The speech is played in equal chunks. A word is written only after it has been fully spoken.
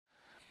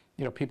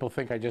you know, people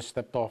think I just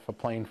stepped off a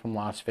plane from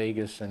Las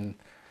Vegas and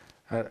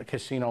a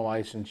casino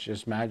license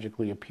just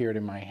magically appeared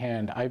in my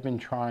hand. I've been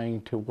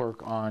trying to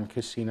work on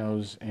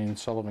casinos in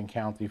Sullivan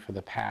County for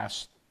the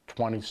past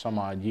 20 some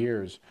odd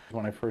years.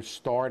 When I first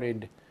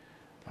started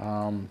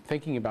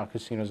thinking about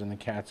casinos in the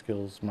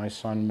Catskills, my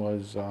son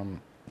was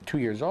 2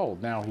 years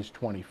old. Now he's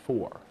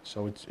 24.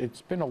 So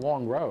it's been a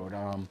long road.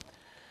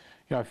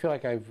 You know, I feel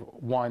like I've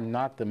won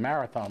not the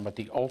marathon, but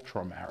the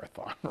ultra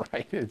marathon,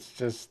 right? It's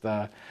just,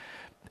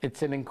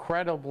 it's an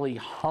incredibly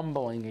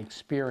humbling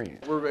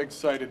experience. We're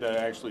excited to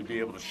actually be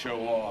able to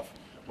show off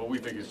what we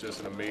think is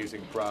just an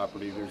amazing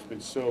property. There's been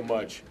so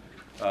much,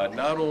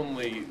 not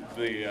only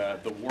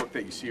the work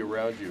that you see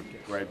around you,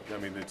 right? I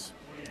mean, it's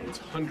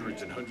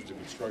hundreds and hundreds of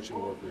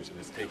construction workers, and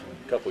it's taken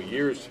a couple of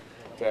years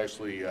to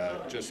actually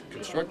just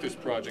construct this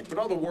project, but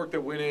all the work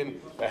that went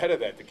in ahead of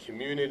that, the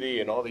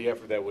community and all the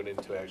effort that went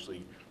into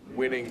actually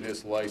winning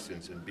this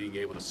license and being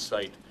able to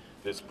site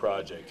this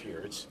project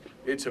here.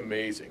 It's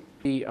amazing.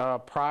 The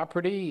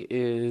property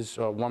is,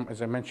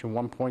 as I mentioned,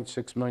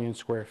 1.6 million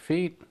square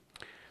feet.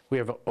 We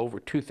have over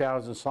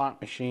 2,000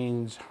 slot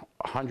machines,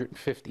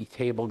 150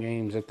 table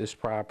games at this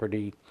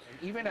property.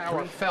 Even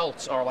our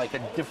felts are like a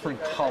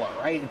different color,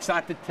 right? It's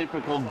not the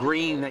typical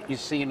green that you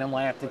see in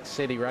Atlantic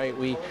City, right?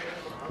 We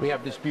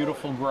have this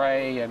beautiful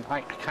gray, and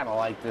I kind of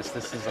like this.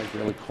 This is like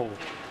really cool.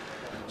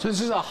 So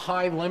this is a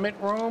high limit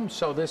room.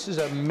 So this is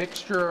a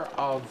mixture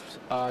of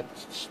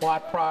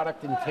slot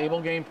product and table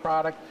game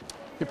product.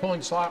 You're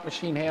pulling slot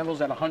machine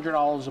handles at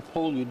 $100 a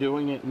pull. You're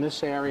doing it in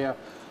this area.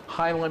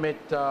 High limit,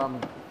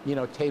 you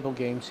know, table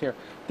games here.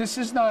 This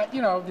is not,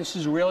 you know, this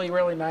is really,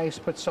 really nice,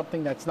 but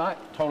something that's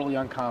not totally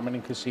uncommon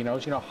in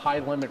casinos, you know, high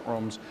limit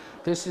rooms.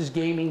 This is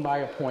gaming by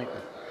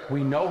appointment.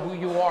 We know who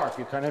you are. If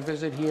you kind of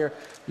visit here,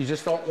 you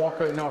just don't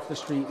walk in off the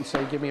street and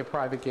say, give me a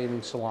private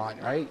gaming salon,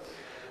 right?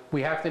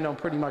 We have to know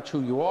pretty much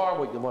who you are,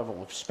 what your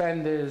level of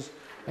spend is,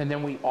 and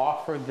then we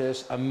offer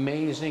this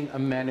amazing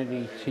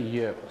amenity to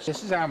you.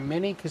 This is our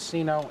mini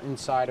casino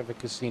inside of a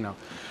casino.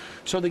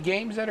 So the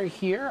games that are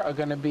here are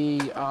going to be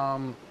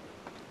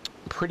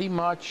pretty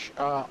much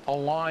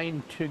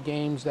aligned to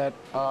games that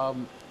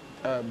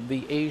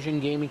the Asian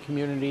gaming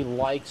community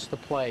likes to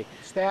play.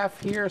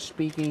 Staff here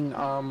speaking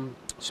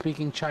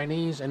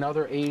Chinese and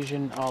other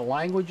Asian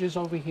languages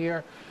over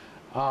here.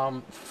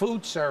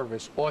 Food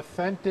service,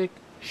 authentic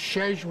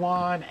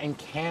Szechuan and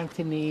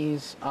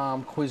Cantonese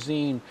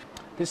cuisine.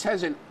 This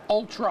has an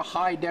ultra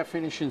high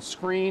definition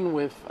screen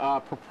with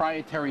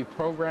proprietary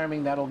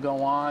programming that'll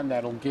go on,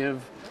 that'll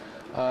give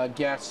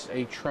guests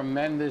a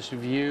tremendous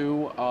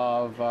view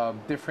of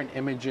different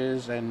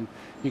images, and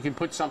you can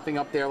put something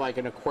up there like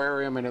an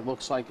aquarium and it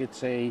looks like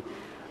it's a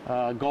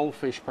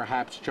goldfish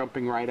perhaps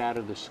jumping right out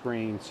of the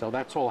screen. So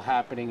that's all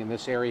happening in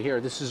this area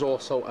here. This is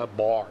also a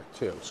bar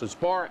too. So it's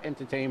bar,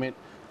 entertainment,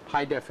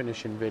 high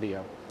definition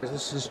video.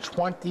 This is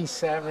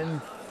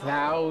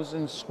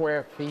 27,000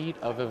 square feet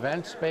of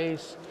event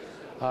space.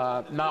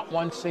 Not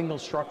one single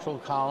structural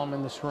column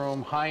in this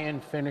room,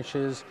 high-end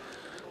finishes.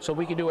 So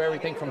we can do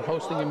everything from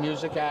hosting a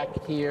music act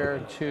here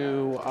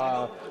to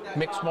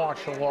mixed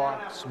martial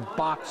arts,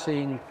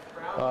 boxing,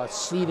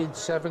 seated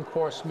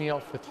 7-course meal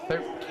for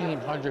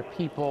 1,300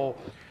 people,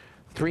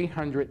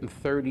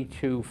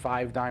 332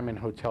 5-diamond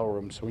hotel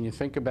rooms. So when you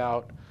think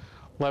about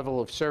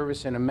level of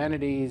service and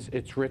amenities,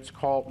 it's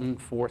Ritz-Carlton,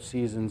 4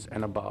 Seasons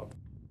and above.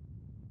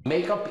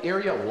 Makeup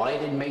area,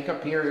 lighted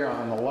makeup area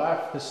on the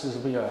left. This is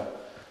a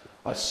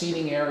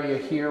seating area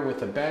here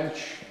with a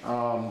bench,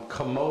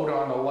 commode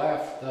on the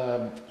left,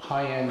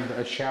 high-end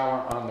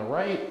shower on the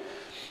right.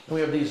 And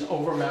we have these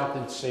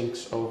over-mounted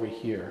sinks over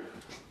here.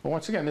 But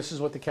once again, this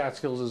is what the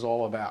Catskills is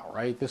all about,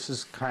 right? This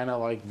is kind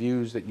of like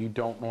views that you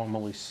don't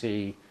normally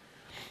see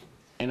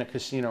in a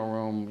casino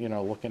room, you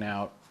know, looking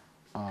out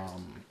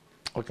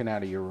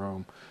of your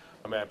room.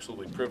 I'm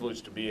absolutely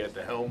privileged to be at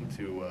the helm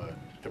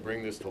to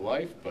bring this to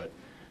life, but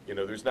you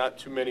know, there's not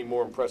too many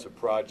more impressive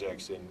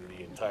projects in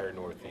the entire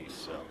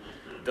Northeast, so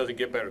it doesn't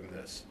get better than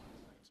this.